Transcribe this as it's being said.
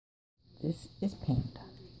This is Panda.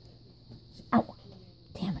 Ow!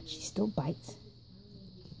 Damn it, she still bites.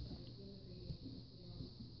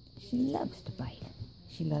 She loves to bite.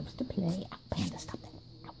 She loves to play. Ow, Panda, stop that.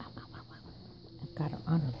 Ow, ow, ow, ow, ow. I've got her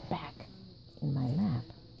on her back in my lap.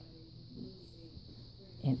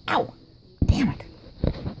 And ow! Damn it!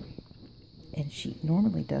 And she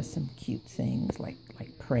normally does some cute things like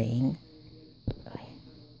praying. Are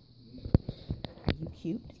you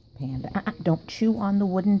cute, Panda? Don't chew on the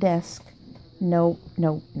wooden desk. No,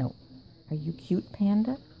 no, no. Are you cute,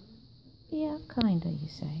 Panda? Yeah, kinda, you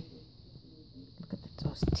say. Look at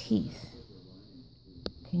those teeth.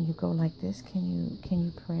 Can you go like this? Can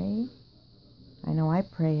you pray? I know I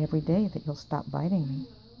pray every day that you'll stop biting me.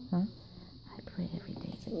 Huh? I pray every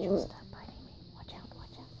day that you'll stop biting me. Watch out,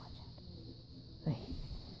 watch out, watch out. Wait.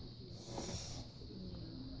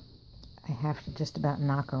 I have to just about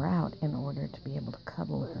knock her out in order to be able to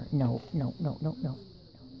cuddle her. No, no, no, no, no. What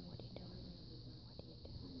are you doing?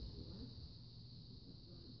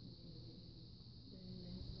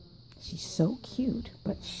 She's so cute,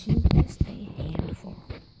 but she is a handful.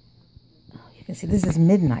 Oh, you can see this is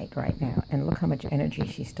midnight right now, and look how much energy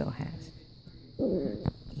she still has.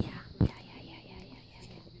 Yeah.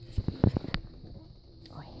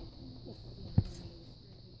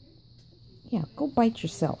 Yeah, go bite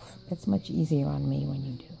yourself. It's much easier on me when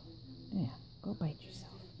you do. Yeah, go bite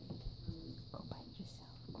yourself. Go bite yourself.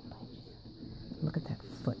 Go bite yourself. Look at that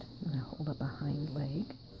foot. I'm going to hold up a hind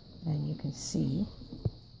leg, and you can see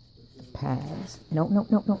the pads. No, no,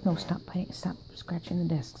 no, no, no. Stop biting. Stop scratching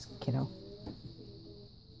the desks, kiddo.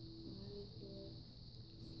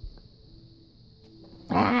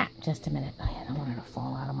 Ah, just a minute. I don't want her to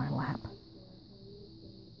fall out of my lap.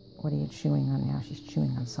 What are you chewing on now? She's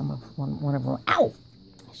chewing on some of one of her. Ow!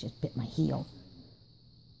 She just bit my heel.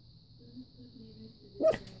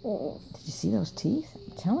 Did you see those teeth?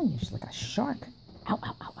 I'm telling you, she's like a shark. Ow,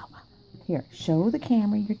 ow, ow, ow, ow. Here, show the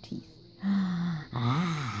camera your teeth. Ah.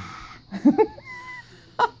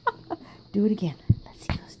 Do it again. Let's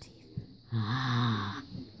see those teeth. Ah.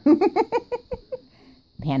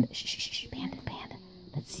 Panda, shh, shh, shh, Panda, Panda.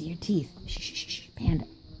 Let's see your teeth. Shh, shh, shh, Panda.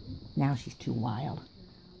 Now she's too wild.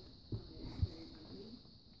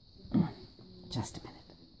 Just a minute.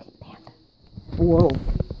 Okay, Panda. Whoa.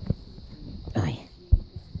 Aye.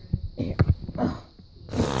 Here. Oh.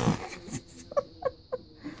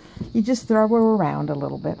 You just throw her around a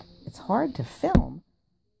little bit. It's hard to film.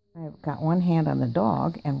 I've got one hand on the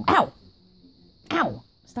dog and... Ow! Ow!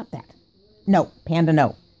 Stop that. No, Panda,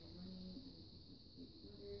 no.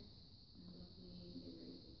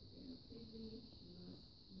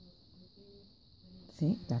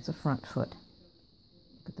 See, that's a front foot.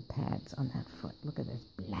 Look at the pads on that foot. Look at this.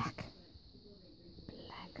 Black.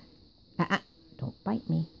 Black. Don't bite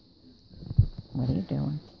me. What are you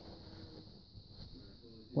doing?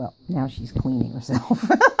 Well, now she's cleaning herself.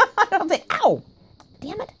 I don't think... Ow!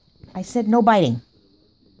 Damn it. I said no biting.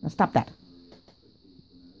 Now stop that.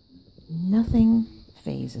 Nothing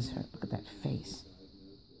phases her. Look at that face.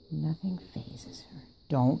 Nothing phases her.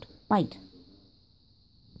 Don't bite.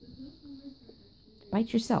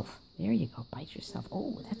 Bite yourself. There you go. Bite yourself.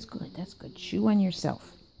 Oh, that's good. That's good. Chew on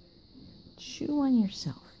yourself. Chew on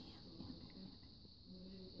yourself.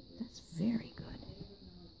 That's very good.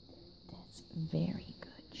 That's very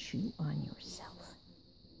good. Chew on yourself.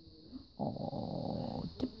 Oh,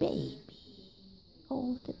 the baby.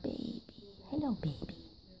 Oh, the baby. Hello, baby.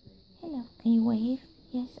 Hello. Can you wave?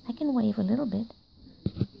 Yes, I can wave a little bit.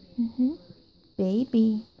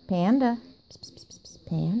 Baby. Panda. Psst, psst, psst, psst.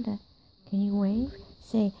 Panda. Can you wave?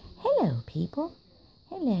 Say, hello, people.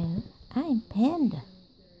 Hello, I'm Panda.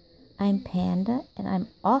 I'm Panda, and I'm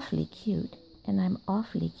awfully cute. And I'm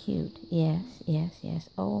awfully cute. Yes, yes, yes.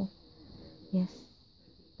 Oh, yes.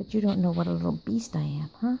 But you don't know what a little beast I am,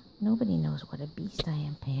 huh? Nobody knows what a beast I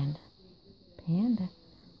am, Panda. Panda.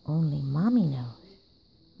 Only Mommy knows.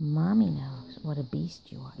 Mommy knows what a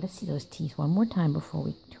beast you are. Let's see those teeth one more time before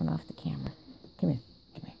we turn off the camera. Come here.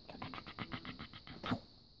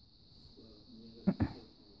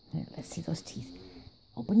 Let's see those teeth.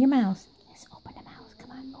 Open your mouth. Let's open the mouth.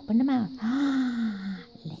 Come on, open the mouth.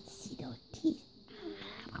 Let's see those teeth.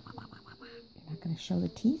 You're not going to show the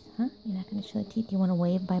teeth, huh? You're not going to show the teeth? Do you want to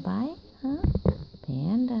wave bye-bye, huh?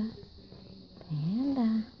 Panda.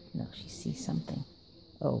 Panda. No, she sees something.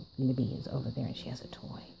 Oh, Libby is over there and she has a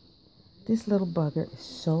toy. This little bugger is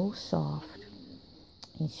so soft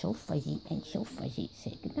and so fuzzy and so fuzzy.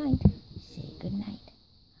 Say goodnight. Say goodnight.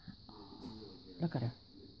 Look at her.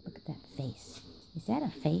 Look at that face. Is that a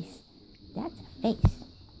face? That's a face.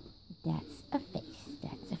 That's a face.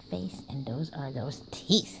 That's a face. And those are those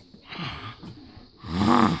teeth.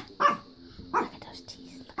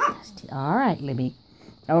 All right, Libby.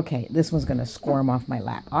 Okay, this one's going to squirm off my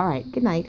lap. All right, good night.